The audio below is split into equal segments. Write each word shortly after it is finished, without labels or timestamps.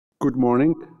Good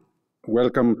morning.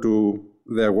 Welcome to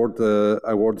the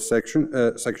award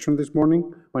section this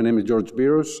morning. My name is George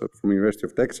Biros from University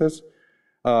of Texas.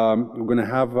 We're going to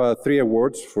have 3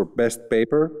 awards for Best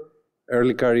Paper,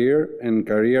 Early Career, and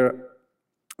Career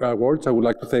Awards. I would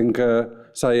like to thank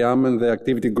SIAM and the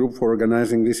activity group for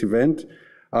organizing this event.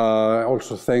 I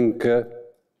also thank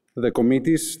the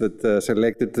committees that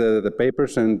selected the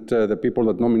papers and the people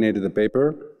that nominated the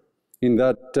paper. In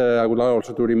that, I would like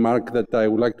also to remark that I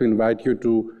would like to invite you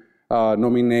to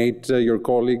nominate your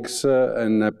colleagues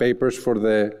and papers for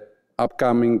the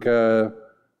upcoming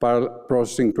Parallel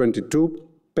Processing 22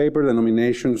 paper. The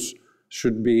nominations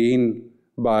should be in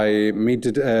by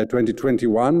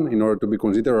mid-2021 in order to be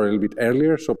considered, or a little bit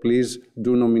earlier. So please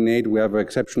do nominate. We have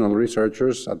exceptional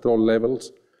researchers at all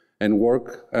levels and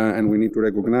work, and we need to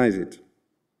recognize it.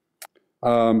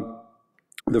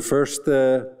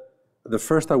 The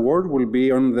first award will be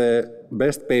on the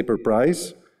Best Paper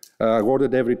Prize,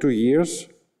 awarded every 2 years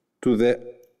to the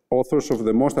authors of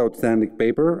the most outstanding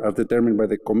paper as determined by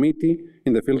the committee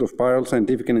in the field of parallel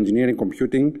scientific and engineering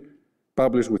computing,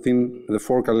 published within the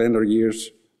 4 calendar years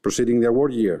preceding the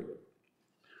award year.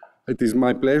 It is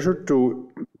my pleasure to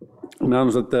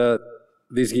announce that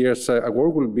this year's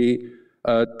award will be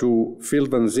to Phil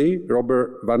Van Zee,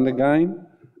 Robert van der Geijn,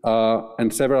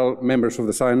 and several members of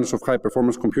the Science of High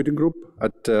Performance Computing Group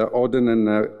at Odin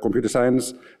and Computer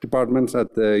Science departments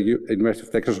at the University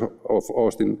of Texas of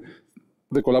Austin.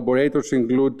 The collaborators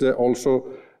include also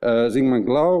Zingman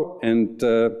Glau and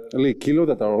Lee Kilo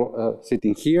that are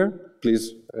sitting here.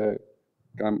 Please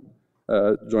come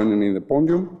join me in the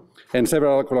podium. And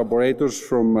several collaborators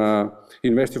from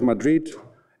University of Madrid,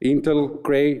 Intel,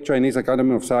 Cray, Chinese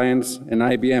Academy of Science, and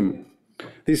IBM.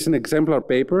 This is an exemplar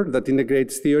paper that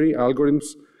integrates theory,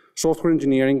 algorithms, software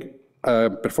engineering,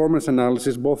 performance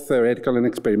analysis, both theoretical and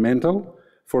experimental,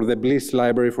 for the BLIS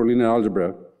library for linear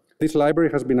algebra. This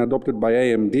library has been adopted by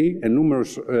AMD and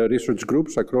numerous research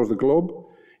groups across the globe.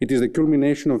 It is the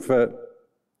culmination of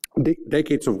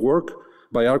decades of work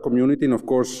by our community and, of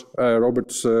course,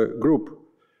 Robert's group.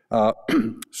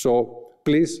 So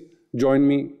please join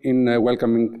me in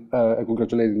welcoming and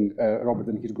congratulating Robert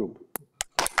and his group.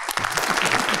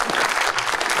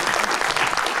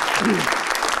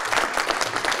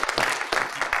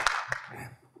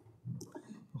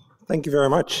 Thank you very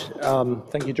much.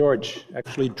 Thank you, George.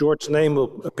 Actually, George's name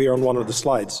will appear on one of the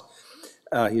slides.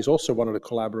 He's also one of the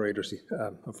collaborators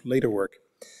of later work.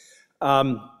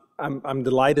 I'm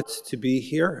delighted to be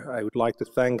here. I would like to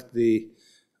thank the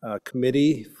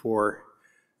committee for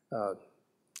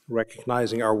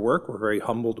recognizing our work. We're very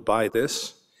humbled by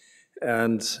this.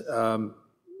 And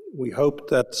we hope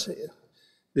that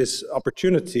this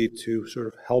opportunity to sort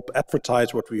of help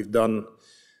advertise what we've done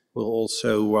will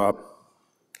also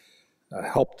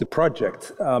help the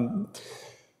project. I'm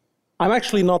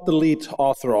actually not the lead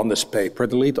author on this paper.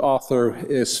 The lead author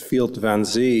is Field Van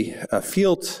Zee.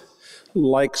 Field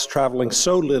likes traveling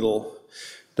so little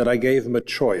that I gave him a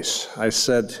choice. I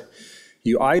said,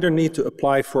 you either need to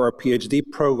apply for a PhD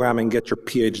program and get your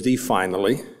PhD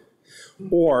finally,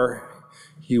 or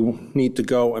you need to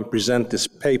go and present this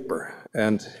paper.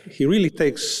 And he really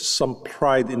takes some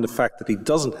pride in the fact that he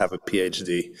doesn't have a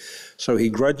PhD. So he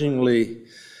grudgingly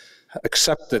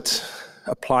accepted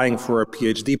applying for a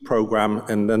PhD program,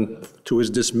 and then to his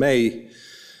dismay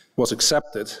was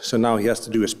accepted. So now he has to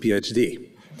do his PhD.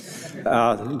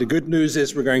 The good news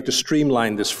is we're going to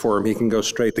streamline this for him. He can go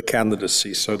straight to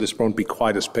candidacy, so this won't be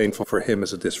quite as painful for him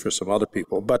as it is for some other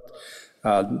people. But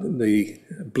the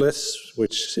BLIS,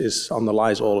 which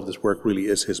underlies all of this work, really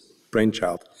is his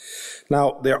brainchild.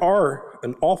 Now, there are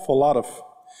an awful lot of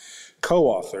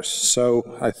co-authors,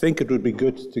 so I think it would be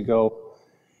good to go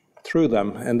through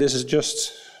them. And this is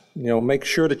just, make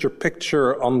sure that your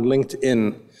picture on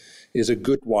LinkedIn is a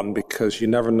good one, because you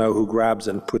never know who grabs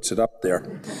and puts it up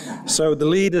there. So the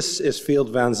lead is Field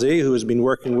Van Zee, who has been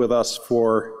working with us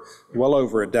for well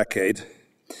over a decade.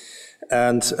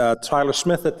 And Tyler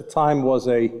Smith at the time was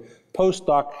a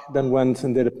postdoc, then went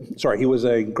and he was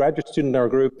a graduate student in our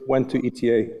group, went to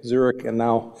ETH Zurich, and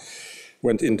now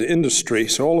went into industry.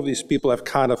 So all of these people have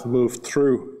kind of moved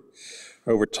through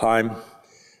over time.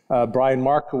 Brian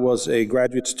Marker was a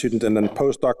graduate student and then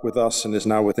postdoc with us and is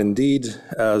now with Indeed.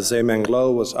 Zeimeng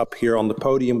Lo was up here on the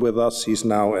podium with us. He's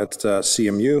now at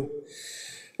CMU.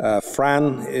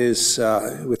 Fran is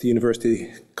with the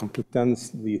University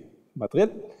Complutense de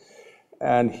Madrid,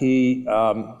 and he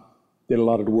did a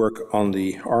lot of the work on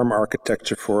the ARM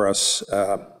architecture for us.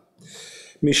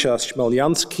 Misha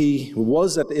Smelyansky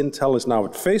was at Intel, is now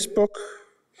at Facebook.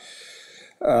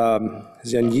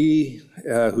 Zhen Yi,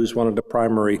 who's one of the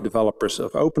primary developers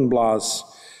of OpenBLAS.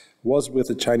 was with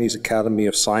the Chinese Academy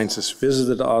of Sciences,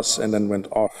 visited us, and then went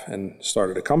off and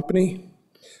started a company.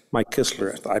 Mike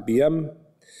Kistler at IBM,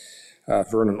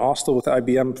 Vernon Austell with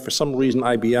IBM. For some reason,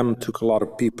 IBM took a lot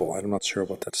of people. I'm not sure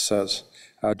what that says.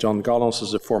 John Gollins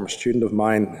is a former student of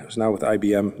mine, who's now with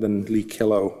IBM. Then Lee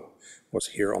Killow was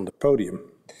here on the podium.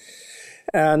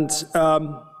 And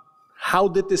how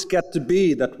did this get to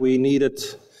be that we needed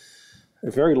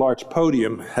a very large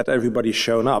podium had everybody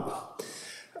shown up?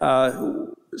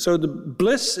 So the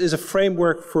BLIS is a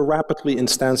framework for rapidly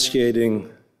instantiating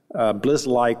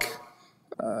BLIS-like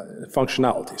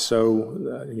functionality. So,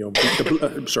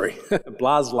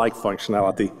 BLAS-like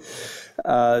functionality.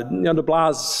 The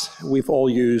BLAS we've all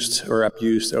used or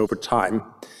abused over time.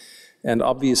 And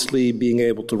obviously being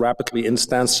able to rapidly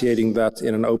instantiating that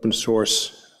in an open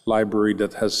source library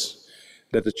that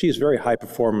achieves very high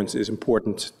performance is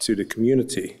important to the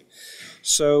community.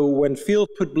 So when Field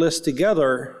put BLIS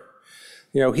together,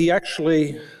 he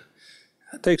actually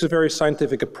takes a very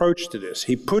scientific approach to this.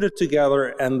 He put it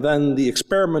together, and then the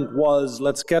experiment was,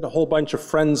 let's get a whole bunch of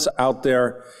friends out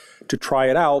there to try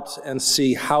it out and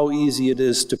see how easy it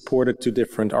is to port it to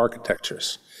different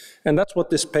architectures. And that's what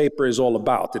this paper is all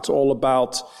about. It's all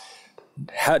about,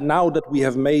 now that we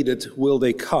have made it, will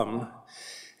they come?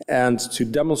 And to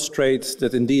demonstrate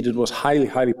that indeed it was highly,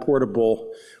 highly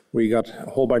portable, we got a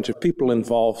whole bunch of people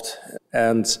involved,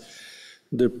 and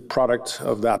the product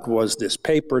of that was this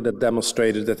paper that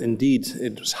demonstrated that indeed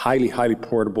it was highly, highly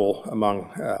portable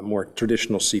among more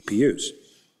traditional CPUs.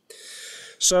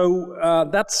 So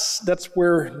that's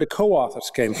where the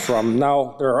co-authors came from.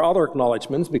 Now, there are other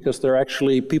acknowledgements because there are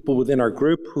actually people within our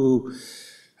group who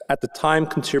at the time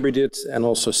contributed and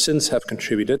also since have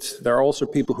contributed. There are also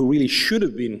people who really should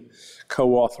have been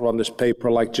co-author on this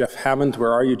paper, like Jeff Hammond.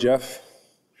 Where are you, Jeff?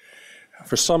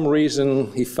 For some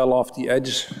reason, he fell off the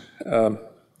edge.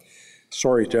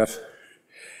 Sorry, Jeff.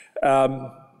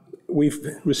 We've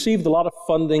received a lot of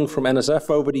funding from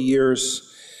NSF over the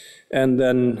years, and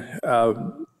then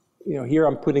here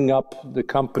I'm putting up the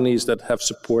companies that have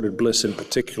supported BLIS in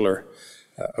particular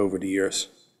over the years.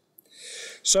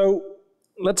 So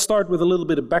let's start with a little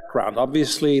bit of background.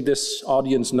 Obviously, this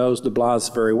audience knows the BLAS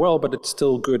very well, but it's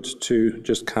still good to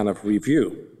just kind of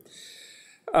review.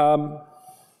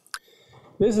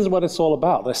 This is what it's all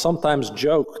about. I sometimes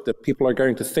joke that people are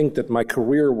going to think that my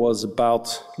career was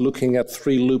about looking at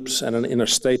 3 loops and an inner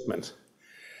statement.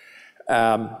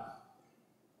 And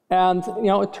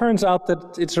it turns out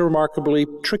that it's remarkably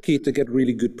tricky to get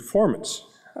really good performance.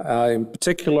 In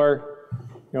particular,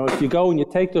 if you go and you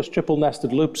take those triple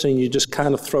nested loops and you just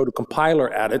kind of throw the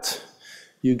compiler at it,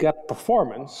 you get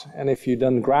performance. And if you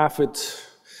then graph it,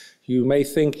 you may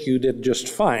think you did just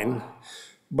fine.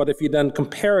 But if you then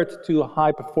compare it to a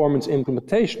high-performance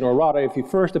implementation, or rather, if you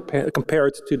first compare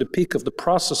it to the peak of the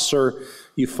processor,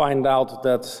 you find out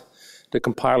that the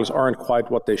compilers aren't quite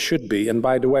what they should be. And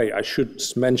by the way, I should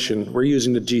mention, we're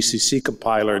using the GCC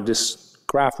compiler. This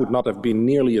graph would not have been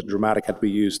nearly as dramatic had we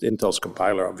used Intel's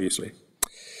compiler, obviously.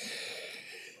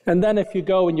 And then if you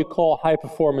go and you call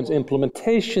high-performance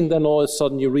implementation, then all of a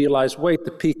sudden you realize, wait,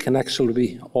 the peak can actually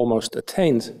be almost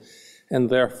attained, and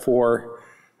therefore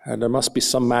there must be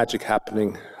some magic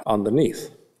happening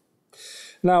underneath.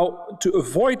 Now, to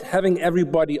avoid having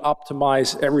everybody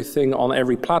optimize everything on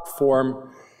every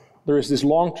platform, there is this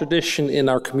long tradition in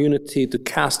our community to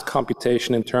cast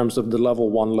computation in terms of the level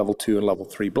 1, level 2, and level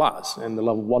 3 BLAS. And the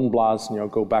level 1 BLAS,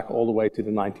 go back all the way to the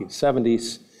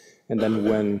 1970s. And then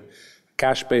when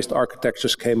cache-based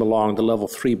architectures came along, the level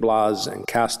 3 BLAS and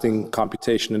casting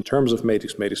computation in terms of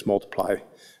matrix multiply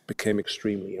became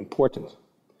extremely important.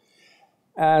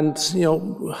 And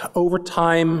over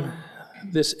time,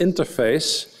 this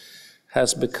interface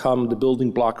has become the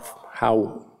building block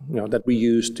how that we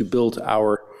use to build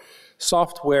our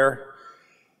software.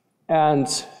 And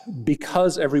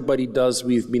because everybody does,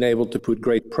 we've been able to put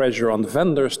great pressure on the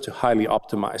vendors to highly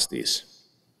optimize these.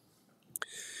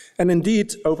 And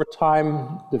indeed, over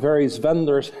time, the various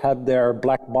vendors had their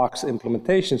black box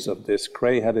implementations of this.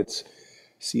 Cray had its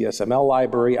CSML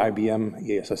library, IBM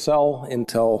ESSL,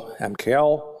 Intel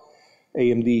MKL.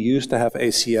 AMD used to have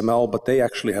ACML, but they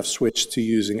actually have switched to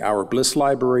using our BLIS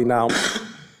library now.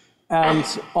 And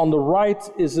on the right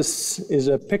is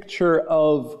a picture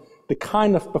of the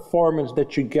kind of performance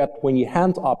that you get when you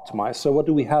hand optimize. So what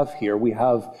do we have here? We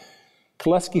have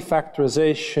Cholesky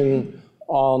factorization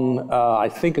on, I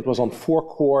think it was on 4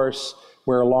 cores,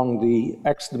 where along the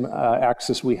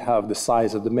x-axis we have the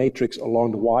size of the matrix,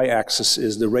 along the y-axis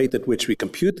is the rate at which we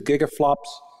compute the gigaflops.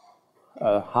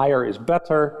 Higher is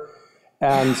better.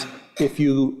 And if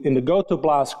you, in the Goto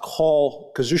BLIS,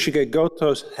 call Kazushige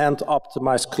Goto's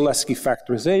hand-optimized Koleski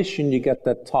factorization, you get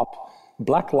that top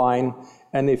black line.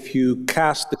 And if you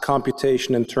cast the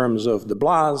computation in terms of the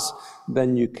BLIS,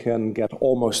 then you can get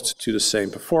almost to the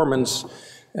same performance.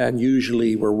 And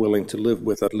usually we're willing to live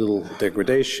with that little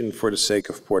degradation for the sake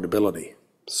of portability.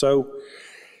 So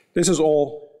this is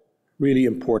all really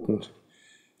important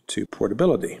to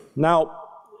portability. Now,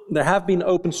 there have been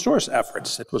open source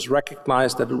efforts. It was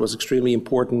recognized that it was extremely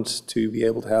important to be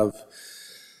able to have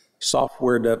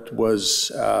software that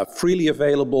was freely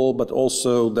available, but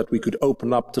also that we could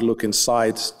open up to look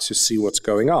inside to see what's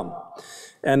going on.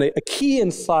 And a key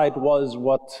insight was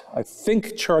what I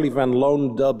think Charlie Van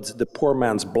Loon dubbed the poor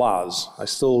man's BLIS. I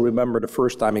still remember the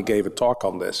first time he gave a talk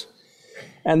on this.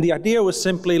 And the idea was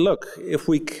simply, look, if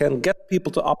we can get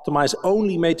people to optimize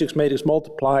only matrix-matrix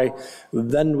multiply,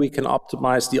 then we can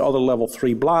optimize the other level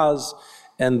 3 BLIS,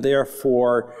 and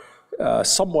therefore,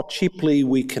 somewhat cheaply,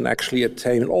 we can actually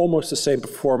attain almost the same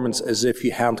performance as if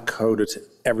you hand-coded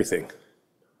everything,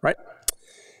 right?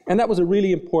 And that was a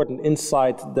really important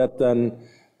insight that then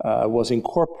was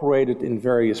incorporated in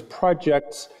various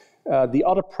projects. The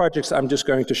other projects I'm just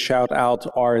going to shout out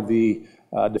are the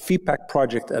FEPAC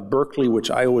project at Berkeley,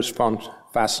 which I always found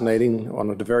fascinating, one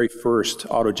of the very first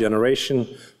auto-generation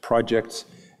projects.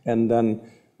 And then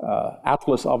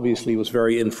Atlas obviously was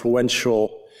very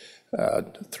influential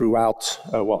throughout,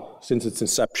 well, since its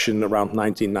inception around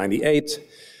 1998,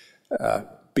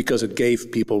 because it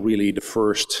gave people really the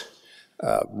first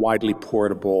widely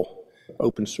portable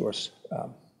open source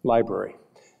library.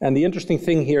 And the interesting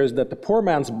thing here is that the poor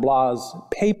man's BLIS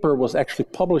paper was actually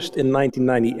published in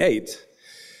 1998,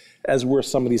 as were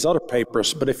some of these other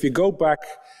papers. But if you go back,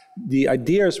 the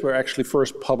ideas were actually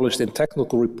first published in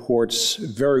technical reports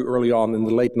very early on in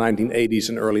the late 1980s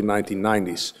and early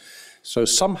 1990s. So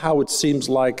somehow it seems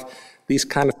like these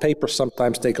kind of papers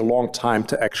sometimes take a long time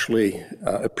to actually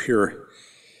appear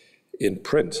in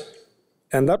print.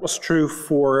 And that was true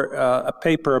for a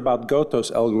paper about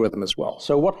Goto's algorithm as well.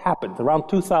 So what happened? Around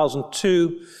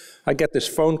 2002, I get this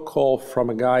phone call from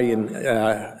a guy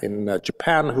in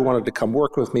Japan who wanted to come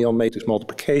work with me on matrix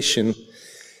multiplication.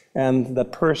 And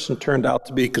that person turned out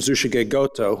to be Kazushige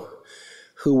Goto,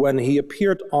 who, when he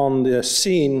appeared on the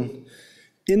scene,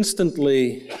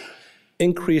 instantly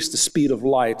increased the speed of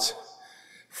light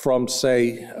from,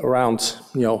 say, around,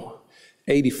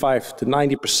 85 to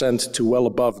 90% to well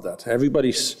above that.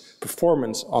 Everybody's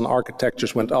performance on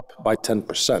architectures went up by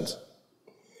 10%.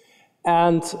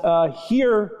 And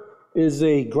here is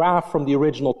a graph from the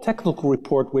original technical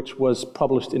report, which was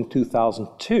published in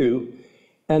 2002.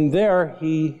 And there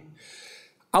he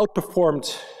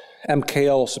outperformed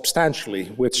MKL substantially,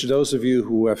 which those of you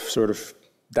who have sort of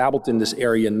dabbled in this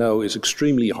area know is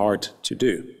extremely hard to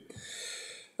do.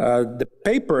 The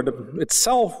paper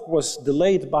itself was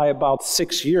delayed by about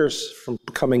 6 years from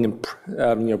becoming in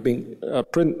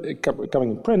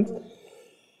print.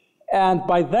 And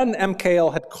by then,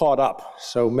 MKL had caught up.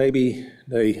 So maybe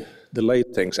they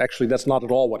delayed things. Actually, that's not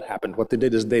at all what happened. What they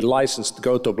did is they licensed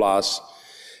Goto BLIS,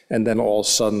 and then all of a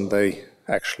sudden they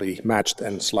actually matched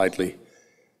and slightly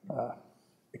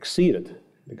exceeded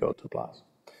the Goto BLIS.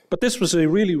 But this was a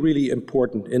really, really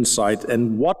important insight,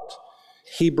 and what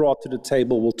he brought to the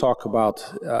table we'll talk about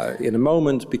in a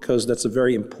moment, because that's a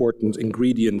very important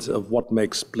ingredient of what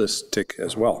makes BLIS tick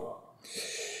as well.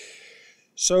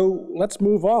 So let's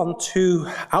move on to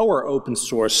our open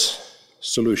source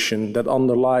solution that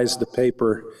underlies the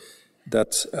paper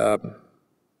that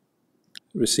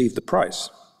received the prize.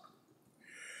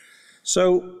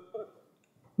 So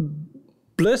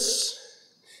BLIS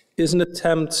is an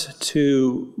attempt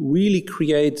to really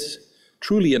create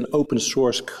truly an open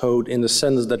source code in the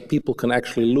sense that people can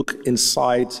actually look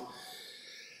inside,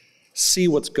 see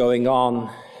what's going on,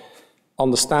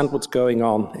 understand what's going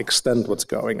on, extend what's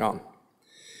going on.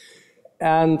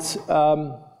 And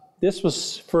this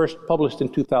was first published in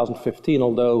 2015,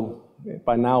 although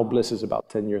by now BLIS is about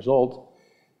 10 years old.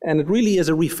 And it really is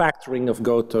a refactoring of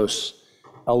Goto's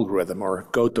algorithm, or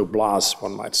Goto BLIS,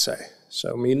 one might say.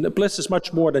 So, I mean, BLIS is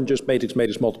much more than just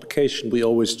matrix-matrix multiplication. We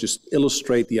always just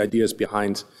illustrate the ideas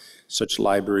behind such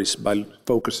libraries by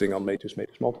focusing on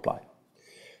matrix-matrix multiply.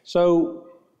 So,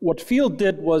 what Field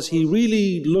did was he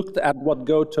really looked at what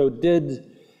Goto did,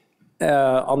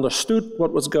 understood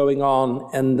what was going on,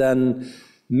 and then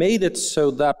made it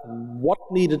so that what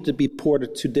needed to be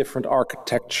ported to different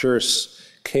architectures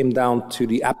came down to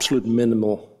the absolute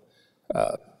minimal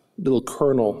little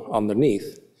kernel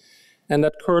underneath. And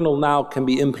that kernel now can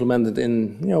be implemented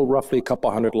in, roughly a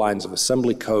couple hundred lines of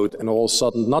assembly code, and all of a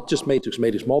sudden, not just matrix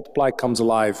multiply comes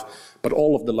alive, but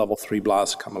all of the level 3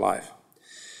 BLIS come alive.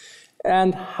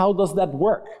 And how does that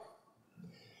work?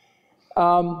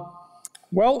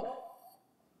 Well,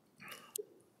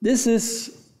 this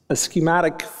is a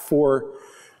schematic for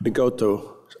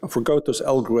Goto's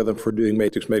algorithm for doing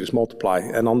matrix multiply.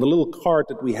 And on the little card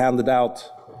that we handed out,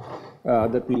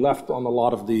 that we left on a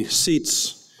lot of the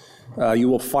seats, you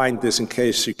will find this in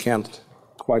case you can't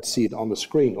quite see it on the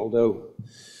screen, although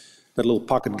that little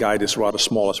pocket guide is rather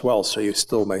small as well, so you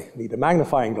still may need a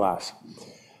magnifying glass.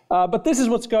 But this is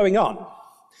what's going on.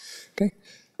 Okay?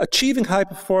 Achieving high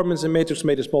performance in matrix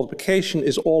multiplication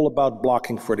is all about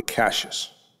blocking for the caches.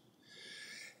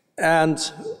 And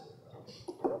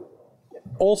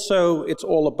also, it's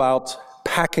all about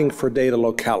packing for data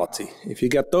locality. If you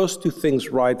get those two things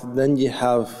right, then you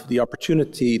have the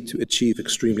opportunity to achieve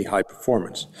extremely high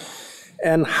performance.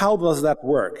 And how does that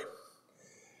work?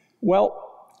 Well,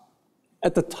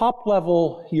 at the top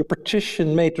level, you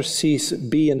partition matrices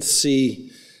B and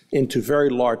C into very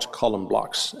large column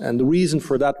blocks. And the reason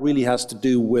for that really has to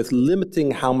do with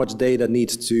limiting how much data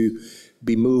needs to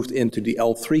be moved into the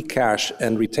L3 cache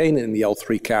and retained in the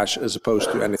L3 cache as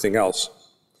opposed to anything else.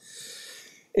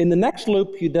 In the next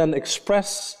loop, you then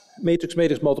express matrix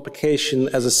multiplication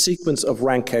as a sequence of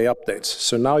rank K updates.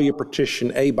 So now you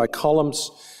partition A by columns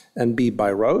and B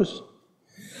by rows.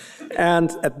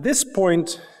 And at this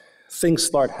point, things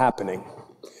start happening.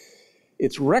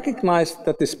 It's recognized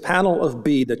that this panel of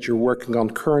B that you're working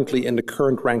on currently in the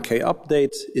current rank K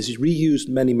update is reused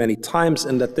many, many times,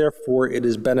 and that therefore it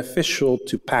is beneficial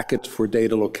to pack it for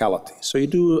data locality. So you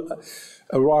do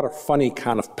a rather funny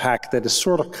kind of pack that is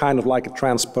sort of kind of like a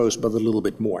transpose, but a little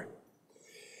bit more.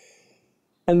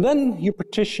 And then you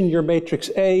partition your matrix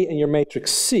A and your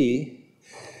matrix C.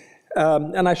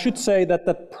 And I should say that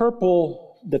that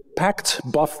purple, the packed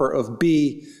buffer of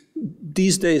B,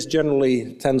 these days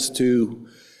generally tends to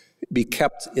be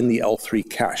kept in the L3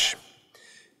 cache.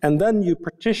 And then you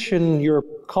partition your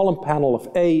column panel of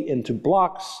A into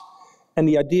blocks, and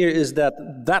the idea is that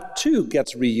that too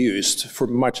gets reused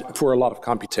for a lot of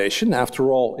computation.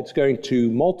 After all, it's going to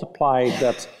multiply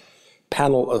that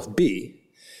panel of B,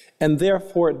 and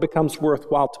therefore it becomes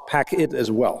worthwhile to pack it as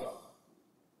well.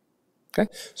 Okay?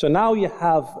 So now you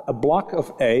have a block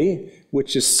of A,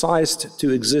 which is sized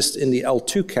to exist in the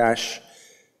L2 cache,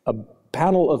 a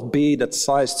panel of B that's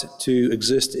sized to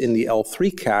exist in the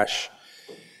L3 cache,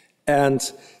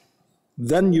 and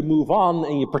then you move on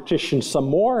and you partition some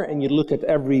more, and you look at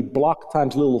every block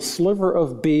times little sliver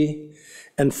of B,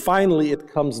 and finally it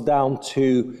comes down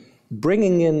to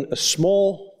bringing in a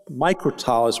small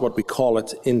microtile, is what we call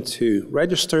it, into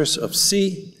registers of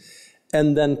C,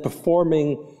 and then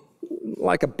performing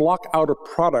like a block outer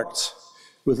product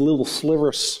with little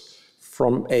slivers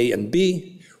from A and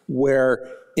B, where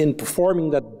in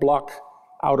performing that block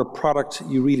outer product,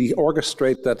 you really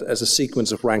orchestrate that as a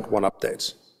sequence of rank 1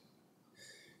 updates.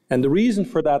 And the reason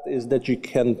for that is that you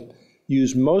can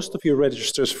use most of your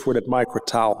registers for that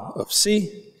microtile of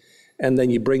C, and then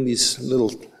you bring these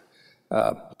little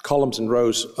columns and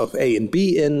rows of A and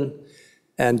B in,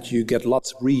 and you get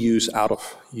lots of reuse out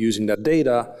of using that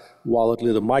data, while that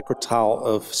little microtile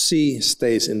of C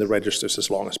stays in the registers as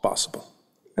long as possible.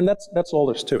 And that's all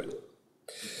there's to it.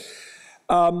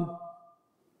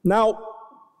 Now,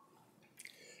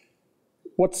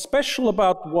 what's special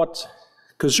about what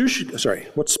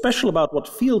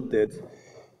Field did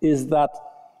is that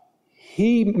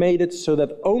he made it so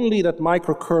that only that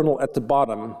microkernel at the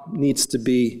bottom needs to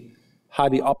be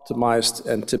highly optimized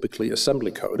and typically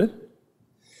assembly coded.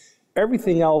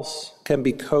 Everything else can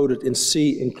be coded in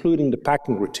C, including the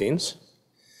packing routines.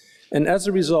 And as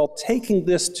a result, taking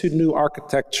this to new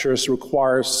architectures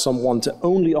requires someone to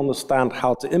only understand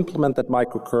how to implement that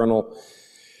microkernel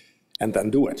and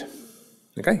then do it.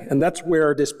 Okay? And that's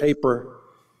where this paper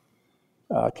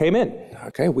came in.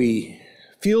 Okay?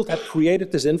 Field had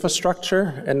created this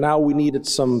infrastructure, and now we needed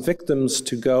some victims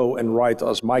to go and write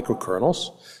us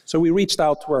microkernels. So we reached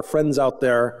out to our friends out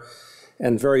there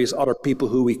and various other people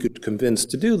who we could convince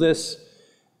to do this.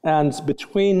 And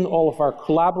between all of our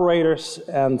collaborators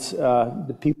and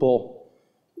the people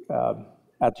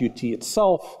at UT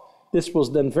itself, this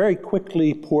was then very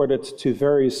quickly ported to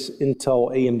various Intel,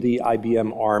 AMD,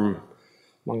 IBM, ARM,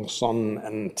 Sun,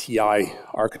 and TI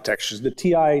architectures. The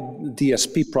TI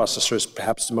DSP processor is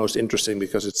perhaps the most interesting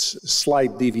because it's a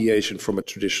slight deviation from a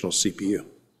traditional CPU.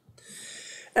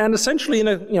 And essentially in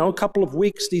a couple of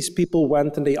weeks, these people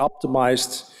went and they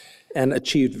optimized and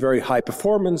achieved very high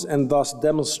performance, and thus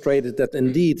demonstrated that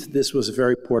indeed this was a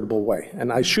very portable way.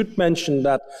 And I should mention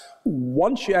that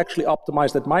once you actually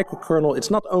optimize that microkernel, it's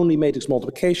not only matrix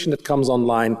multiplication that comes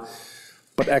online,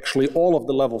 but actually all of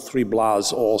the level 3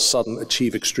 BLAs all of a sudden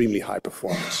achieve extremely high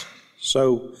performance.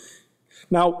 So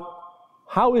now,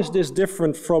 how is this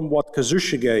different from what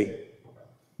Kazushige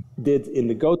did in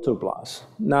the Goto BLAS?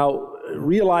 Now,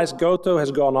 realize Goto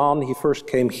has gone on. He first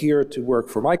came here to work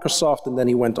for Microsoft, and then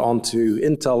he went on to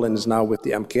Intel and is now with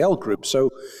the MKL group.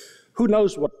 So who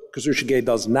knows what Kazushige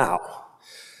does now?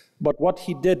 But what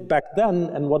he did back then,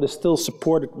 and what is still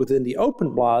supported within the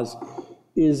open BLAS,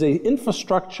 is an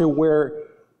infrastructure where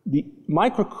the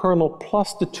microkernel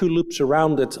plus the 2 loops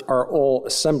around it are all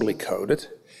assembly coded.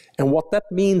 And what that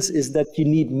means is that you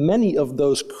need many of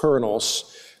those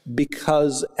kernels,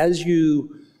 because as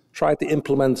you try to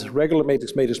implement regular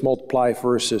matrix-matrix multiply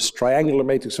versus triangular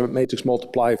matrix-matrix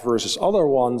multiply versus other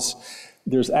ones,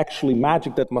 there's actually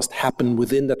magic that must happen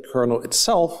within that kernel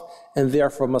itself, and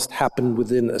therefore must happen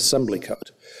within assembly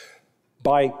code.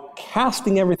 By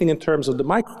casting everything in terms of the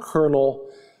microkernel,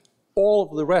 all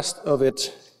of the rest of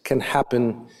it can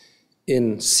happen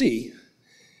in C,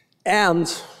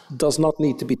 and does not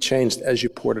need to be changed as you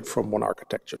port it from one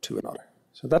architecture to another.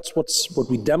 So that's what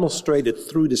we demonstrated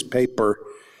through this paper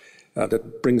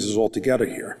that brings us all together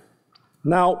here.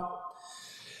 Now,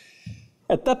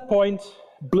 at that point,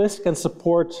 BLIS can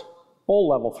support all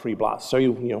level 3 BLAS. So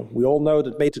we all know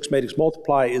that matrix-matrix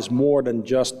multiply is more than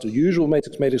just the usual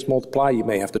matrix-matrix multiply. You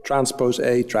may have to transpose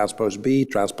A, transpose B,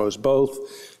 transpose both.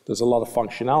 There's a lot of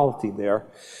functionality there.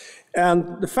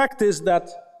 And the fact is that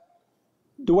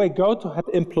the way Goto had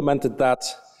implemented that,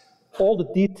 all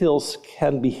the details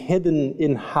can be hidden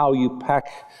in how you pack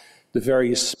the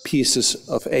various pieces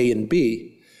of A and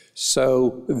B.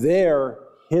 So there,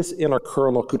 his inner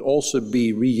kernel could also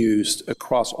be reused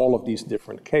across all of these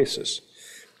different cases.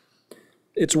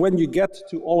 It's when you get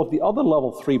to all of the other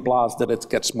level 3 BLAs that it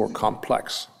gets more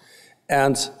complex.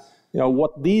 And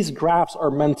what these graphs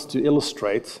are meant to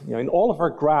illustrate, in all of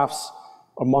our graphs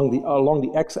along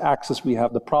the x-axis we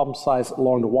have the problem size,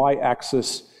 along the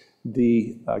y-axis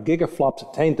the gigaflops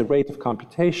attained, the rate of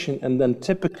computation, and then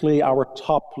typically our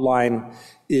top line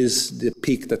is the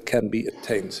peak that can be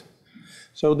attained.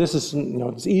 So this is,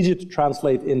 it's easier to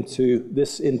translate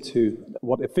into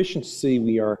what efficiency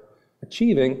we are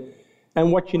achieving.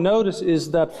 And what you notice is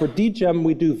that for DGEM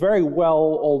we do very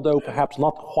well, although perhaps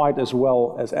not quite as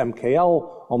well as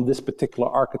MKL on this particular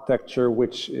architecture,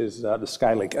 which is the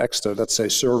Skylake Extra. That's a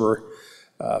server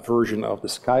version of the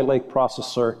Skylake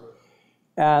processor.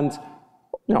 And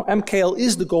MKL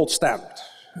is the gold standard.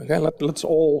 Okay, let's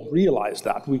all realize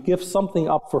that. We give something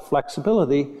up for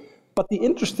flexibility, but the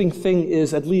interesting thing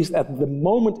is, at least at the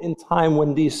moment in time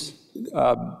when these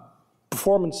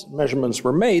performance measurements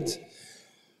were made,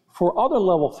 for other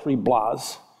level 3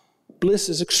 BLAs, BLIS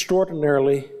is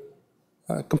extraordinarily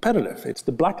competitive. It's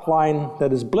the black line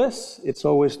that is BLIS, it's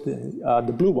always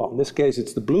the blue one. In this case,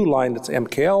 it's the blue line that's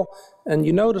MKL, and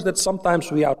you notice that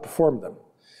sometimes we outperform them.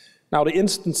 Now, the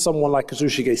instant someone like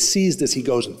Kazushige sees this, he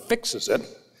goes and fixes it.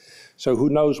 So who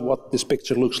knows what this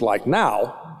picture looks like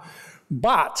now.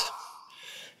 But,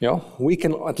 we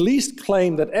can at least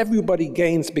claim that everybody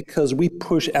gains because we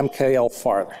push MKL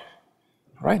farther,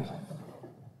 right?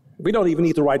 We don't even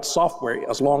need to write software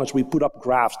as long as we put up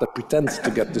graphs that pretend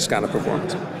to get this kind of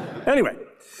performance. Anyway,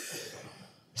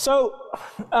 so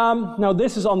now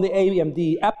this is on the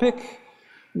AMD EPYC,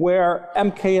 where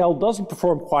MKL doesn't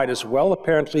perform quite as well.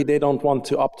 Apparently they don't want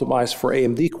to optimize for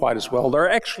AMD quite as well. There are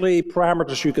actually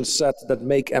parameters you can set that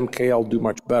make MKL do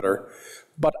much better.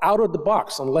 But out of the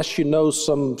box, unless you know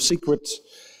some secret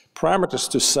parameters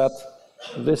to set,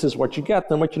 this is what you get.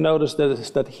 And what you notice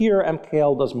is that here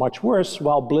MKL does much worse,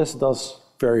 while BLIS does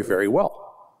very, very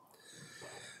well.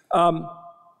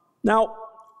 Now,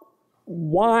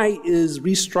 why is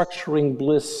restructuring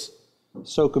BLIS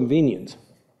so convenient?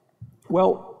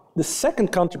 Well, the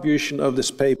second contribution of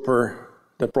this paper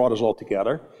that brought us all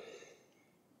together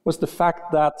was the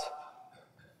fact that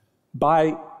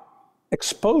by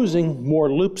exposing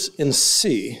more loops in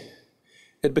C,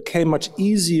 it became much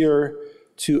easier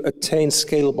to attain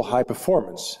scalable high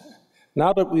performance.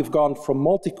 Now that we've gone from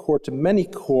multi-core to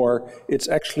many-core, it's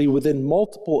actually within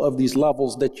multiple of these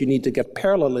levels that you need to get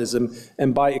parallelism,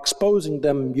 and by exposing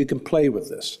them, you can play with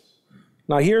this.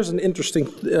 Now here's an interesting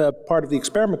part of the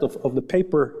experiment of the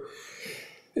paper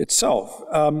itself.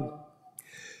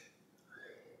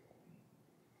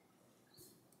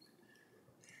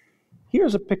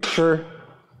 Here's a picture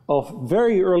of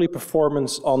very early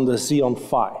performance on the Xeon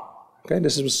Phi. Okay,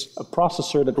 this was a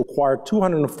processor that required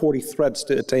 240 threads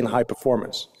to attain high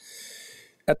performance.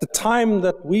 At the time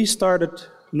that we started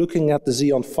looking at the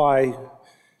Xeon Phi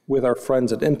with our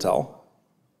friends at Intel,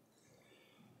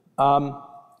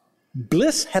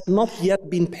 BLIS had not yet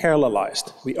been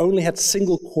parallelized. We only had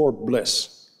single-core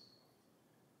BLIS.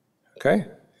 Okay?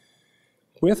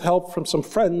 With help from some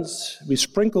friends, we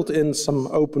sprinkled in some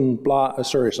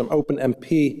OpenMP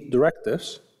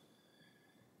directives,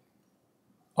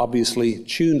 obviously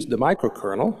tuned the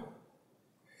microkernel,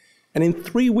 and in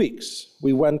 3 weeks,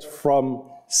 we went from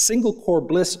single-core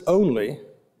BLIS only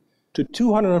to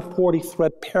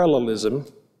 240-thread parallelism,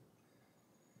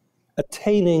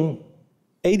 attaining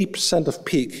 80% of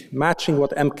peak, matching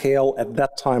what MKL at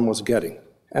that time was getting.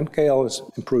 MKL has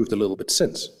improved a little bit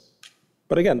since.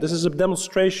 But again, this is a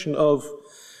demonstration of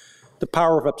the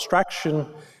power of abstraction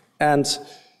and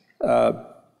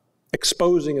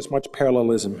exposing as much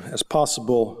parallelism as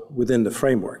possible within the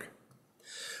framework.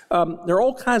 There are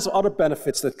all kinds of other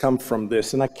benefits that come from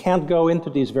this, and I can't go into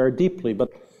these very deeply, but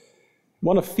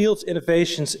one of Field's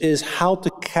innovations is how to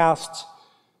cast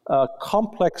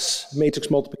complex matrix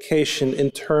multiplication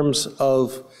in terms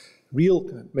of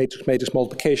real matrix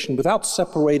multiplication without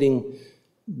separating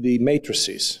the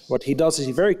matrices. What he does is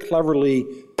he very cleverly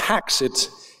packs it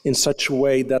in such a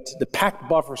way that the packed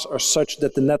buffers are such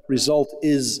that the net result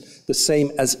is the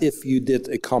same as if you did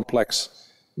a complex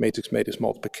matrix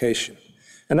multiplication.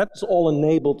 And that's all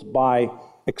enabled by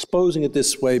exposing it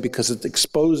this way because it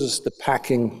exposes the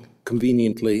packing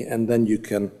conveniently, and then you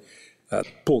can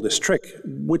pull this trick,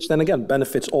 which then again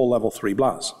benefits all level 3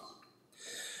 BLAS.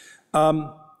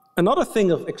 Another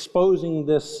thing of exposing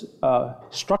this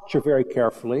structure very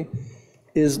carefully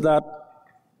is that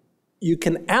you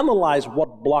can analyze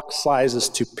what block sizes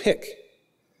to pick.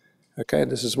 Okay,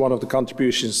 this is one of the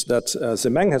contributions that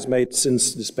Zemeng has made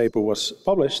since this paper was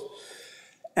published.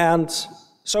 And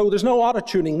so there's no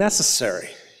auto-tuning necessary.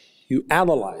 You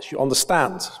analyze, you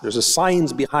understand. There's a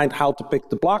science behind how to pick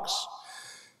the blocks.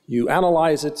 You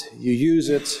analyze it, you use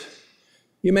it.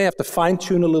 You may have to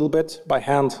fine-tune a little bit by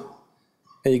hand,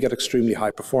 and you get extremely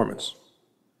high performance.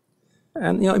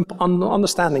 And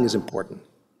understanding is important.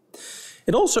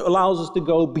 It also allows us to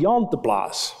go beyond the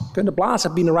BLAS. Okay, the BLAS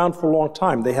have been around for a long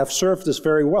time. They have served us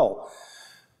very well.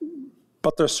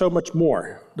 But there's so much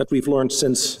more that we've learned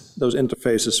since those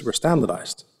interfaces were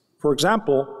standardized. For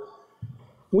example,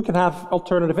 we can have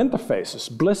alternative interfaces.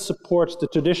 BLIS supports the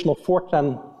traditional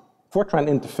Fortran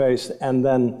interface and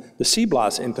then the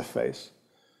CBLAS interface.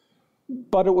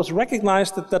 But it was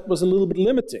recognized that that was a little bit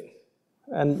limiting.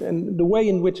 And the way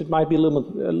in which it might be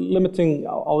limiting,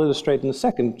 I'll illustrate in a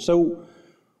second. So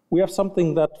we have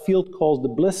something that Field calls the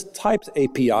BLIS types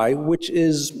API, which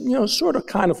is, sort of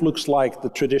kind of looks like the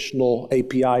traditional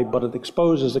API, but it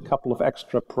exposes a couple of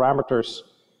extra parameters.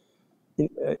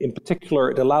 In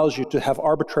particular, it allows you to have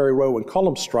arbitrary row and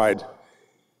column stride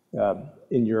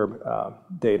in your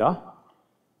data.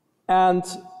 And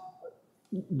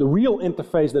the real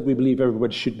interface that we believe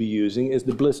everybody should be using is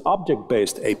the BLIS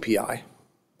object-based API.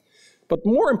 But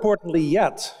more importantly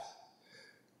yet,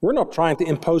 we're not trying to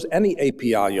impose any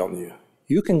API on you.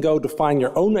 You can go define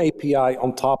your own API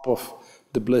on top of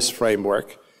the BLIS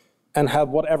framework and have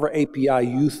whatever API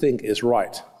you think is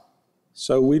right.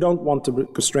 So we don't want to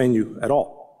constrain you at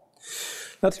all.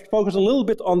 Let's focus a little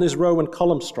bit on this row and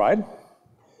column stride.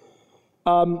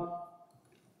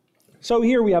 So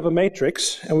here we have a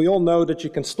matrix, and we all know that you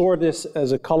can store this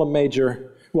as a column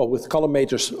major, well, with column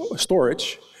major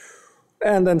storage.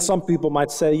 And then some people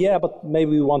might say, yeah, but maybe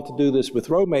we want to do this with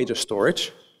row major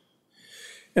storage.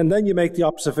 And then you make the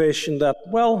observation that,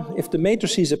 well, if the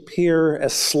matrices appear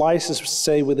as slices,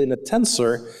 say, within a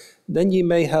tensor, then you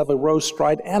may have a row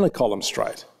stride and a column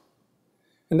stride.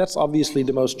 And that's obviously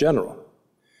the most general.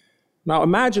 Now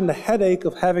imagine the headache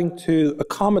of having to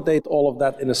accommodate all of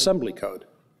that in assembly code,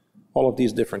 all of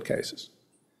these different cases.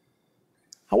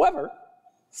 However,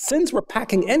 since we're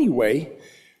packing anyway,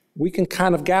 we can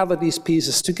kind of gather these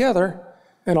pieces together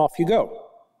and off you go.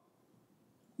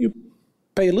 You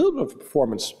pay a little bit of a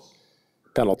performance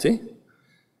penalty,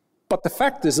 but the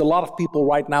fact is a lot of people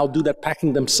right now do that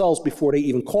packing themselves before they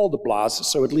even call the BLAS,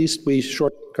 so at least we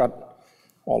shortcut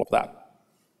all of that.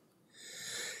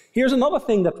 Here's another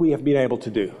thing that we have been able to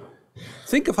do.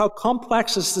 Think of how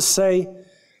complex it is to say,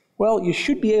 well, you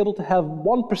should be able to have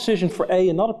one precision for A,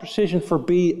 another precision for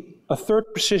B, a third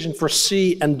precision for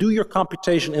C, and do your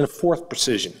computation in a fourth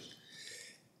precision.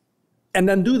 And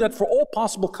then do that for all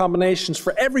possible combinations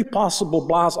for every possible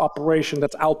BLAS operation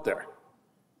that's out there.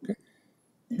 Okay?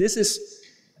 This is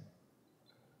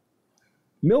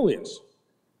millions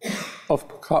of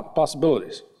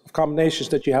possibilities, of combinations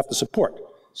that you have to support.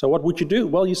 So what would you do?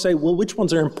 Well, you say, well, which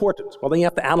ones are important? Well, then you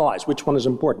have to analyze which one is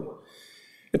important.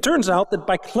 It turns out that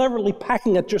by cleverly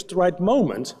packing at just the right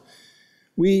moment,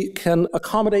 we can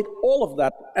accommodate all of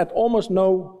that at almost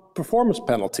no performance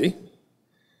penalty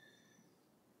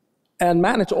and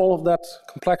manage all of that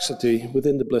complexity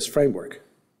within the BLIS framework.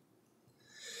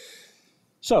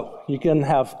 So you can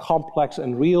have complex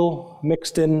and real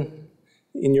mixed in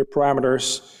your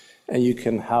parameters, and you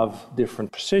can have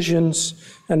different precisions.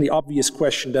 And the obvious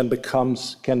question then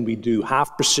becomes, can we do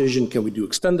half precision? Can we do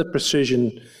extended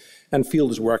precision? And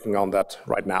field is working on that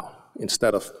right now,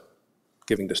 instead of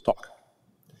giving this talk.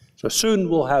 So soon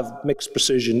we'll have mixed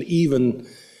precision even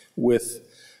with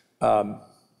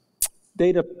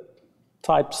data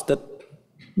types that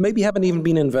maybe haven't even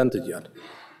been invented yet.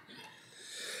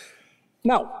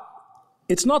 Now,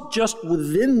 it's not just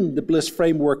within the BLIS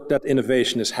framework that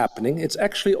innovation is happening. It's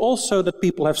actually also that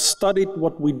people have studied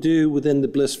what we do within the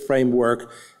BLIS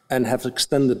framework and have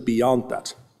extended beyond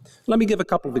that. Let me give a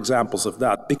couple of examples of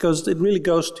that, because it really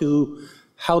goes to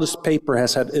how this paper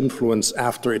has had influence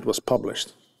after it was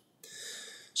published.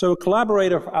 So a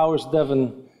collaborator of ours,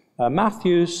 Devin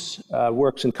Matthews,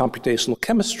 works in computational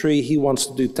chemistry. He wants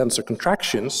to do tensor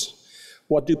contractions.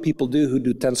 What do people do who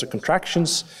do tensor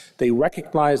contractions? They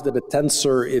recognize that a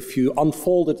tensor, if you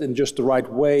unfold it in just the right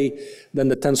way, then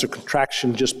the tensor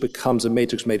contraction just becomes a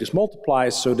matrix-matrix multiply.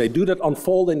 So they do that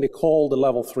unfolding, they call the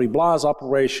level 3 BLIS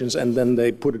operations, and then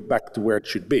they put it back to where it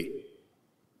should be.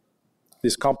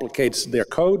 This complicates their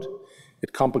code,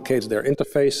 it complicates their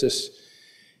interfaces,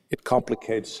 it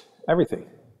complicates everything.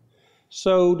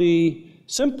 So the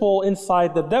simple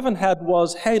insight that Devin had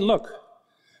was, hey, look,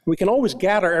 we can always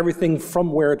gather everything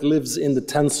from where it lives in the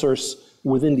tensors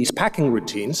within these packing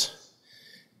routines,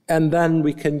 and then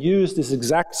we can use this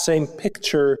exact same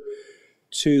picture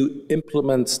to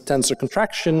implement tensor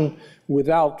contraction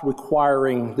without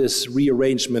requiring this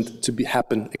rearrangement to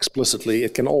happen explicitly.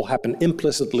 It can all happen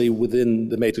implicitly within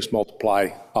the matrix multiply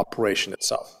operation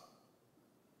itself.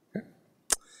 Okay.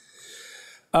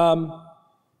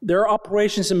 There are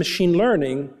operations in machine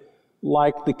learning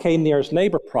like the k-nearest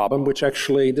neighbor problem, which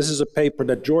actually, this is a paper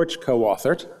that George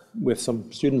co-authored with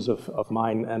some students of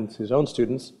mine and his own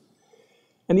students.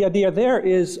 And the idea there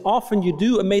is often you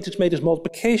do a matrix-matrix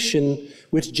multiplication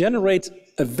which generates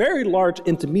a very large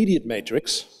intermediate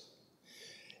matrix,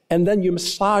 and then you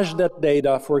massage that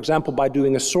data, for example, by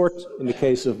doing a sort in the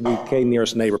case of the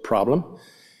k-nearest neighbor problem.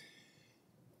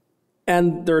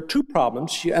 And there are two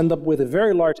problems. You end up with a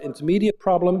very large intermediate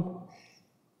problem,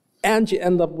 and you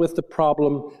end up with the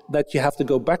problem that you have to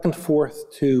go back and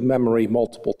forth to memory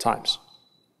multiple times.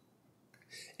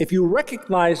 If you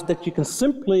recognize that you can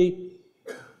simply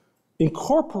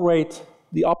incorporate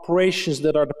the operations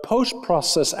that are the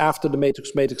post-process after the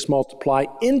matrix-matrix multiply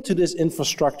into this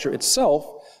infrastructure itself,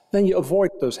 then you avoid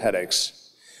those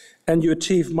headaches, and you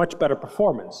achieve much better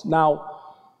performance. Now,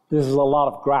 this is a lot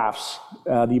of graphs.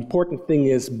 The important thing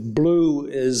is blue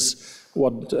is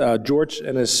what George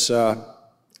and his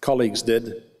colleagues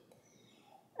did,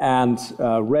 and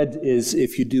red is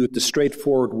if you do it the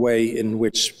straightforward way in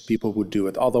which people would do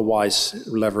it, otherwise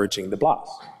leveraging the BLIS.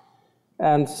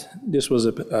 And this was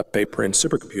a paper in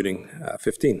Supercomputing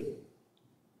 15.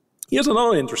 Here's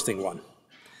another interesting one.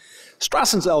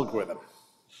 Strasson's algorithm.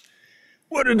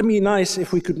 Wouldn't it be nice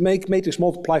if we could make matrix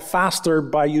multiply faster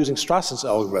by using Strasson's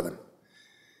algorithm?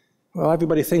 Well,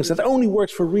 everybody thinks that only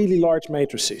works for really large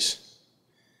matrices.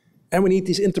 And we need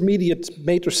these intermediate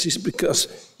matrices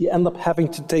because you end up having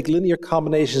to take linear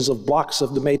combinations of blocks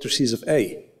of the matrices of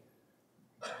A.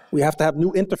 We have to have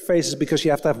new interfaces because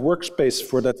you have to have workspace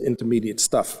for that intermediate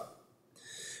stuff.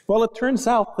 Well, it turns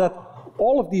out that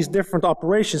all of these different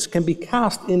operations can be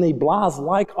cast in a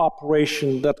BLIS-like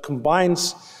operation that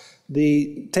combines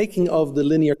the taking of the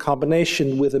linear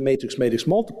combination with a matrix-matrix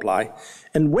multiply.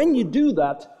 And when you do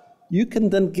that, you can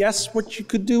then guess what you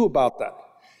could do about that.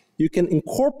 You can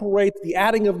incorporate the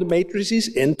adding of the matrices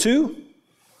into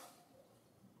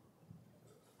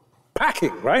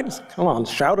packing, right? Come on,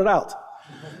 shout it out.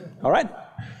 All right?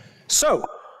 So,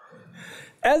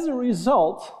 as a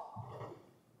result,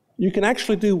 you can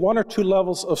actually do 1 or 2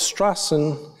 levels of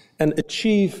Strassen and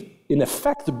achieve, in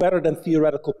effect, better than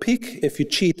theoretical peak if you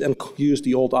cheat and use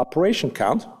the old operation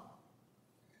count.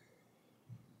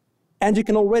 And you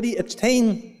can already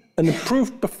attain an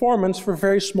improved performance for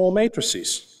very small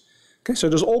matrices. Okay, so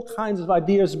there's all kinds of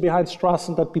ideas behind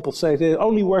Strassen that people say it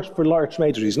only works for large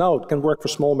matrices. No, it can work for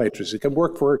small matrices. It can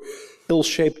work for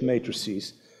ill-shaped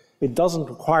matrices. It doesn't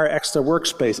require extra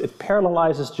workspace. It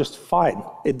parallelizes just fine.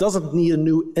 It doesn't need a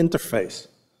new interface.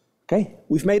 Okay,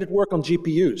 we've made it work on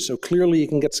GPUs, so clearly you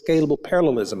can get scalable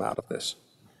parallelism out of this.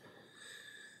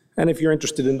 And if you're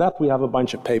interested in that, we have a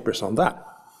bunch of papers on that.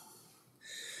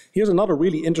 Here's another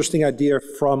really interesting idea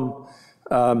from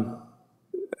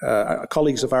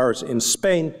colleagues of ours in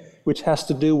Spain, which has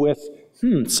to do with,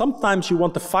 sometimes you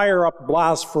want to fire up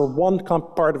BLIS for one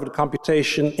part of the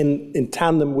computation in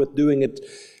tandem with doing it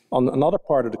on another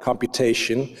part of the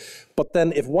computation, but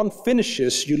then if one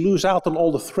finishes, you lose out on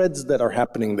all the threads that are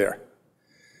happening there.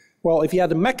 Well, if you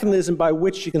had a mechanism by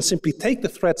which you can simply take the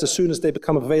threads as soon as they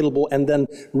become available and then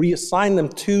reassign them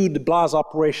to the BLIS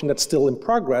operation that's still in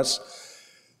progress,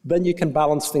 then you can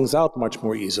balance things out much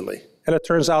more easily. And it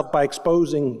turns out by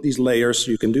exposing these layers,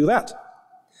 you can do that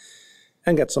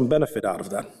and get some benefit out of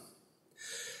that.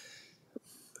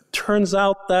 Turns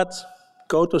out that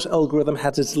Goto's algorithm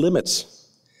has its limits.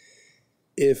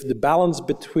 If the balance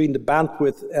between the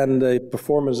bandwidth and the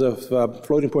performance of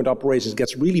floating point operations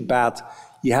gets really bad,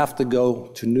 you have to go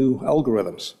to new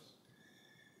algorithms.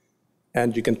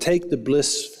 And you can take the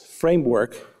BLIS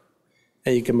framework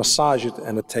and you can massage it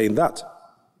and attain that.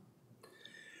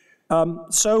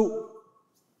 So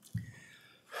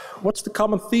what's the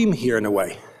common theme here in a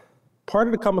way? Part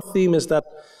of the common theme is that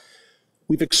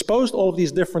we've exposed all of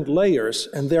these different layers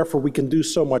and therefore we can do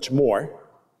so much more.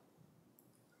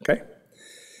 Okay?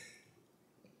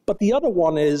 But the other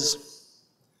one is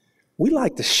we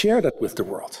like to share that with the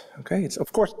world. Okay? It's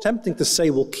of course tempting to say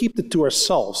we'll keep it to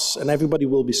ourselves and everybody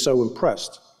will be so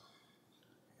impressed.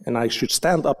 And I should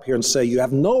stand up here and say, you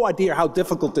have no idea how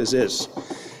difficult this is.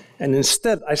 And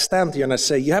instead I stand here and I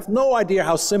say, you have no idea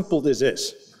how simple this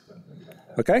is.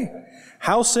 Okay?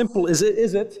 How simple is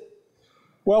it?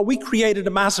 Well, we created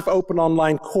a massive open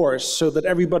online course so that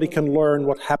everybody can learn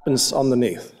what happens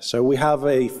underneath. So we have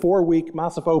a 4-week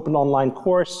massive open online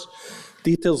course,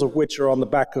 details of which are on the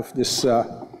back of this,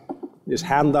 this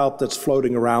handout that's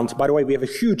floating around. By the way, we have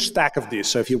a huge stack of these,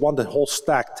 so if you want the whole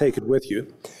stack, take it with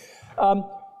you.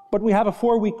 But we have a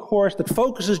 4-week course that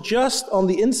focuses just on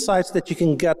the insights that you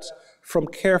can get from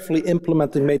carefully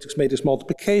implementing matrix-matrix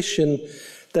multiplication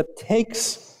that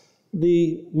takes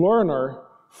the learner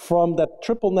from that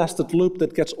triple nested loop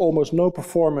that gets almost no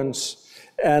performance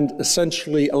and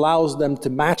essentially allows them to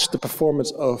match the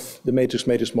performance of the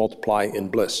matrix-matrix multiply in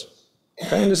BLIS.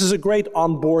 Okay? And this is a great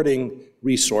onboarding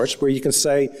resource where you can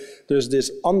say, there's this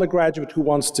undergraduate who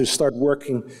wants to start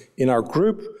working in our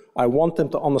group. I want them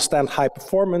to understand high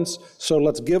performance, so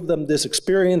let's give them this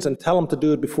experience and tell them to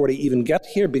do it before they even get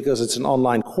here because it's an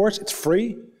online course, it's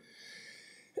free.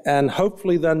 And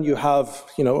hopefully then you have,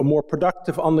 a more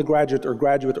productive undergraduate or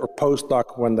graduate or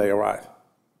postdoc when they arrive.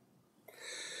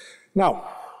 Now,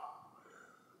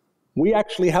 we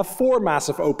actually have 4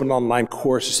 massive open online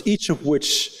courses, each of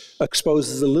which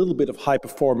exposes a little bit of high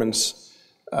performance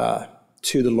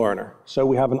to the learner. So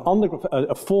we have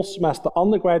a full semester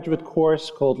undergraduate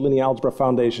course called Linear Algebra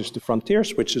Foundations to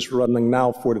Frontiers, which is running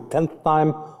now for the 10th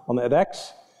time on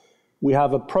edX. We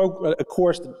have a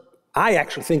course that I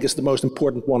actually think is the most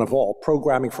important one of all,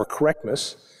 Programming for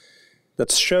Correctness,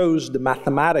 that shows the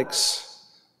mathematics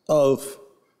of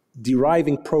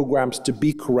deriving programs to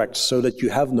be correct so that you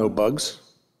have no bugs.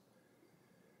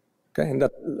 Okay, and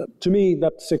that, to me,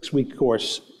 that 6-week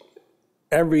course,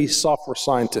 every software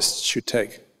scientist should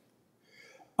take.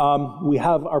 We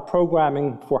have our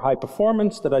Programming for High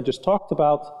Performance that I just talked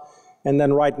about, and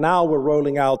then right now we're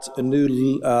rolling out a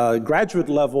new graduate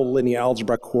level linear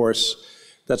algebra course.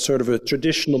 That's sort of a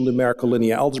traditional numerical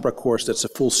linear algebra course that's a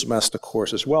full semester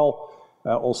course as well,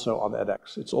 also on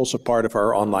edX. It's also part of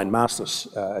our online masters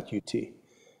at UT.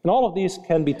 And all of these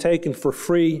can be taken for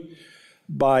free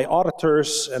by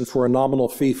auditors and for a nominal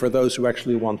fee for those who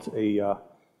actually want a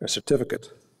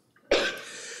certificate.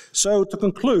 So to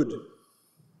conclude,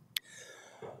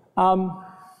 I'm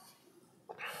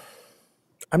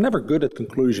never good at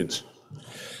conclusions.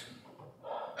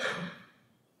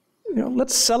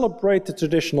 Let's celebrate the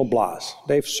traditional BLIS.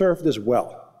 They've served us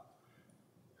well.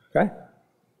 Okay?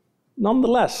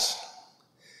 Nonetheless,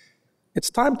 it's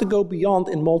time to go beyond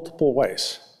in multiple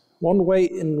ways. One way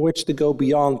in which to go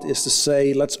beyond is to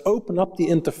say, let's open up the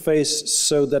interface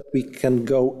so that we can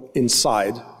go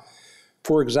inside.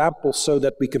 For example, so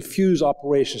that we can fuse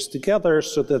operations together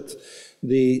so that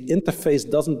the interface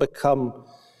doesn't become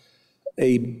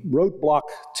a roadblock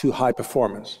to high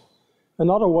performance.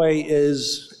 Another way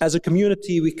is, as a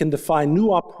community, we can define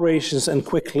new operations and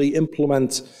quickly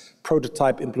implement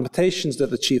prototype implementations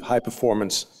that achieve high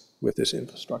performance with this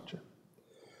infrastructure.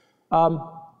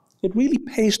 It really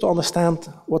pays to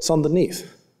understand what's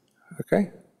underneath,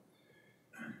 okay?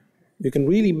 You can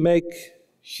really make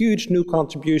huge new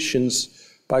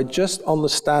contributions by just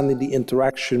understanding the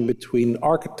interaction between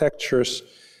architectures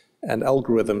and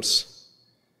algorithms.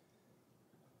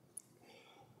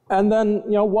 And then,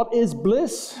 what is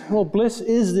BLIS? Well, BLIS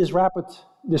is this rapid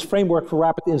this framework for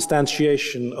rapid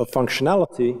instantiation of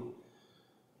functionality,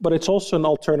 but it's also an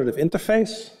alternative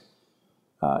interface.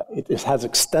 It has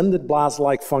extended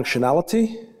BLIS-like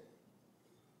functionality.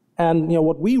 And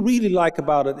what we really like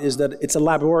about it is that it's a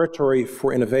laboratory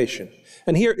for innovation.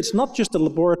 And here, it's not just a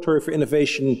laboratory for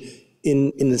innovation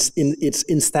in its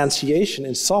instantiation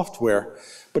in software,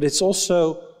 but it's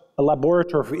also a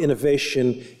laboratory for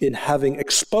innovation in having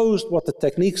exposed what the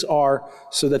techniques are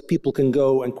so that people can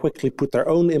go and quickly put their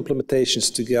own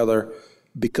implementations together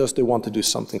because they want to do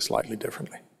something slightly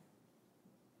differently.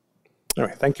 All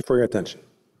right, thank you for your attention.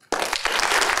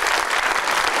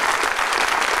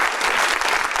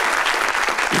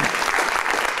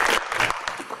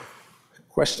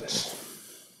 Questions?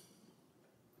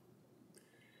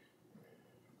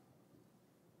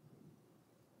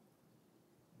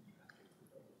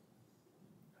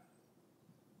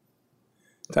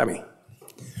 Tammy.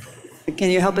 Can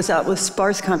you help us out with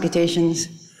sparse computations?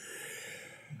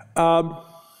 Well,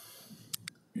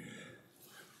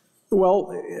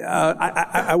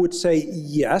 I would say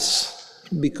yes,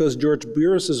 because George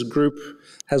Buurs's group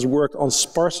has worked on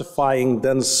sparsifying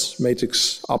dense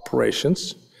matrix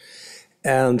operations.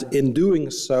 And in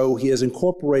doing so, he has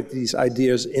incorporated these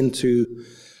ideas into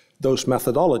those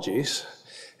methodologies.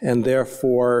 And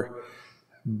therefore,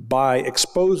 by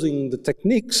exposing the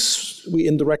techniques, we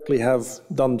indirectly have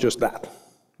done just that.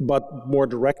 But more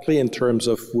directly, in terms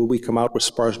of will we come out with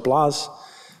sparse BLAS,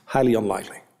 highly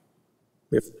unlikely.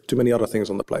 We have too many other things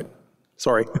on the plate.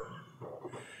 Sorry.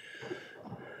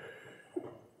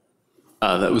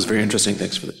 That was very interesting.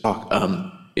 Thanks for the talk.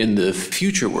 In the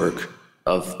future work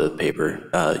of the paper,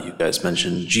 you guys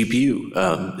mentioned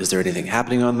GPU. Is there anything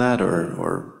happening on that,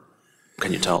 or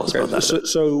can you tell us about that?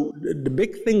 So the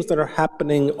big things that are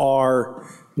happening are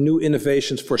new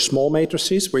innovations for small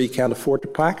matrices where you can't afford to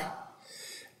pack.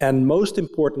 And most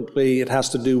importantly, it has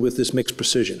to do with this mixed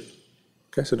precision.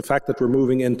 Okay, so the fact that we're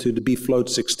moving into the bfloat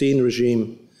 16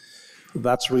 regime,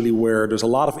 that's really where there's a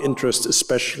lot of interest,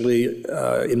 especially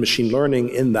in machine learning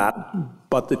in that,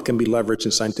 but it can be leveraged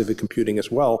in scientific computing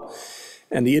as well.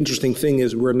 And the interesting thing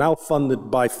is we're now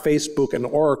funded by Facebook and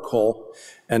Oracle,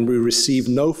 and we receive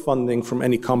no funding from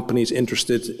any companies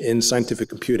interested in scientific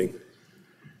computing.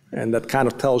 And that kind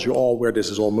of tells you all where this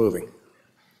is all moving.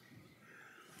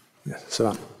 Yeah,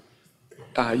 so.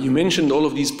 You mentioned all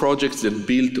of these projects that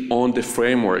built on the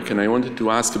framework, and I wanted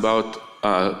to ask about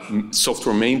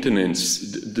software maintenance.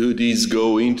 Do these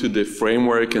go into the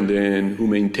framework and then who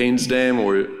maintains them,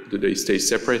 or do they stay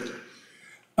separate?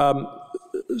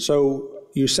 So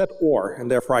you said or,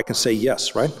 and therefore I can say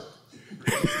yes, right?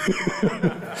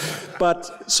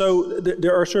 But so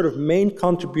there are sort of main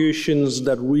contributions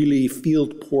that really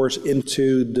field pours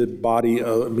into the body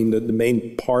of, the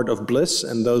main part of BLIS,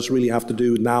 and those really have to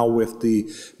do now with the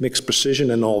mixed precision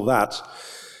and all that.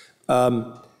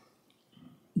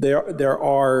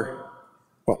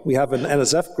 We have an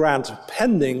NSF grant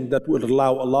pending that would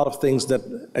allow a lot of things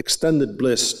that extended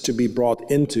BLIS to be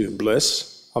brought into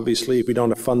BLIS. Obviously, if we don't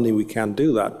have funding, we can't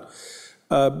do that.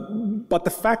 But the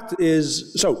fact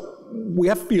is, so we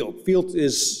have field. Field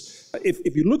is,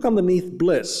 if you look underneath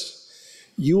BLIS,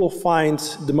 you will find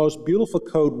the most beautiful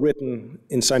code written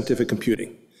in scientific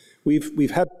computing.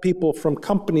 We've had people from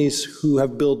companies who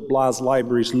have built BLAS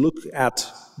libraries look at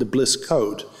the BLIS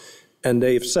code, and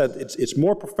they've said it's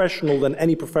more professional than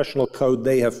any professional code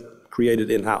they have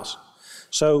created in-house.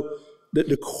 So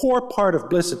the core part of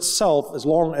BLIS itself, as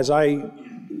long as I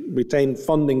retain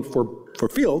funding for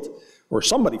field, or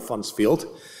somebody funds field,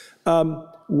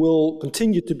 will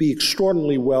continue to be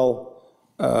extraordinarily well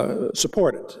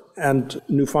supported, and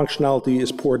new functionality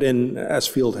is poured in as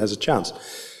field has a chance.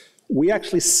 We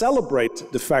actually celebrate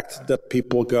the fact that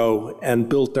people go and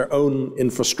build their own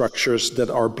infrastructures that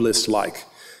are BLIS-like.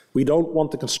 We don't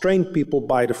want to constrain people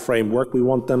by the framework. We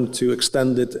want them to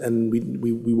extend it, and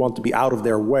we want to be out of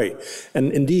their way.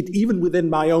 And indeed, even within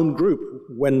my own group,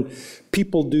 when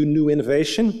people do new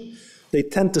innovation, they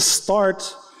tend to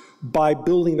start by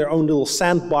building their own little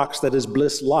sandbox that is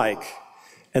BLIS-like,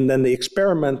 and then they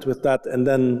experiment with that, and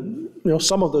then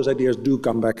some of those ideas do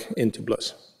come back into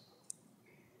BLIS.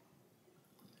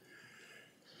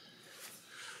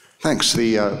 Thanks.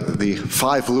 The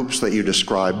 5 loops that you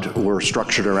described were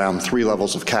structured around 3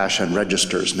 levels of cache and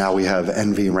registers. Now we have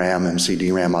NVRAM,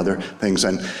 MCDRAM, other things.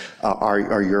 And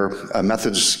are your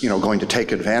methods, going to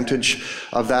take advantage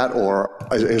of that, or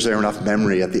is there enough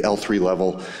memory at the L3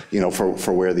 level,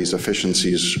 for where these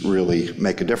efficiencies really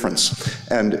make a difference?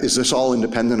 And is this all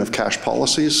independent of cache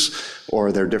policies, or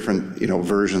are there different,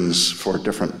 versions for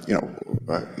different,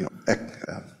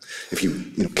 if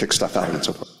you, kick stuff out and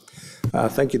so forth?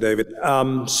 Thank you, David.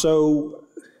 So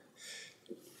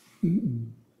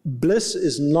BLIS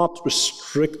is not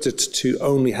restricted to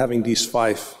only having these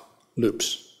 5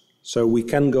 loops, so we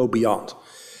can go beyond.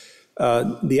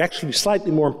 The actually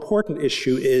slightly more important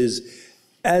issue is,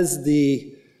 as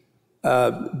the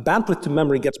bandwidth to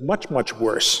memory gets much, much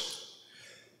worse,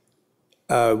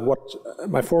 what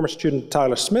my former student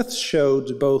Tyler Smith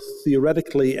showed both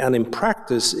theoretically and in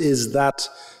practice is that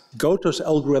Goto's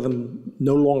algorithm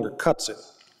no longer cuts it.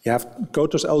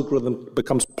 Goto's algorithm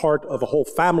becomes part of a whole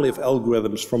family of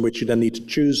algorithms from which you then need to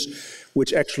choose,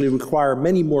 which actually require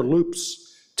many more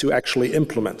loops to actually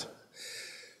implement.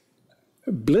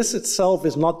 BLIS itself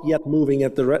is not yet moving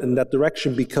in that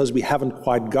direction because we haven't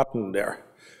quite gotten there.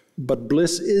 But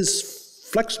BLIS is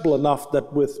flexible enough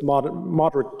that with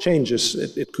moderate changes,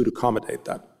 it could accommodate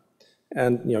that.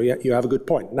 And you have a good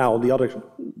point. Now, the other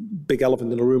big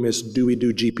elephant in the room is, do we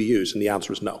do GPUs? And the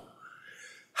answer is no.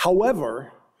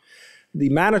 However, the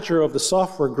manager of the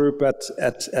software group at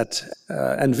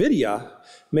NVIDIA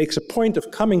makes a point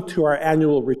of coming to our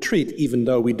annual retreat, even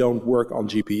though we don't work on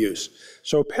GPUs.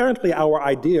 So apparently our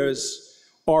ideas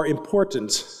are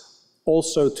important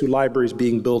also to libraries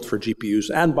being built for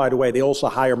GPUs. And by the way, they also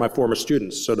hire my former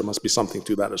students, so there must be something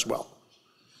to that as well.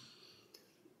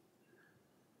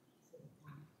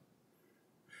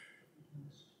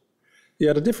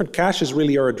 Yeah, the different caches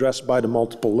really are addressed by the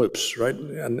multiple loops, right?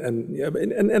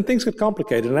 And things get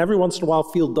complicated, and every once in a while,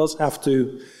 field does have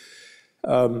to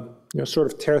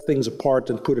sort of tear things apart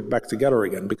and put it back together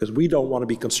again, because we don't want to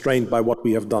be constrained by what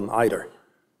we have done either.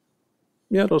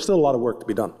 Yeah, there's still a lot of work to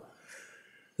be done.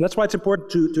 And that's why it's important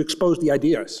to expose the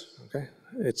ideas, okay?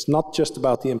 It's not just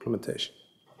about the implementation.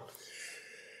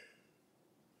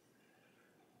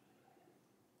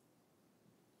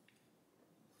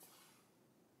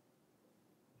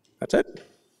 That's it.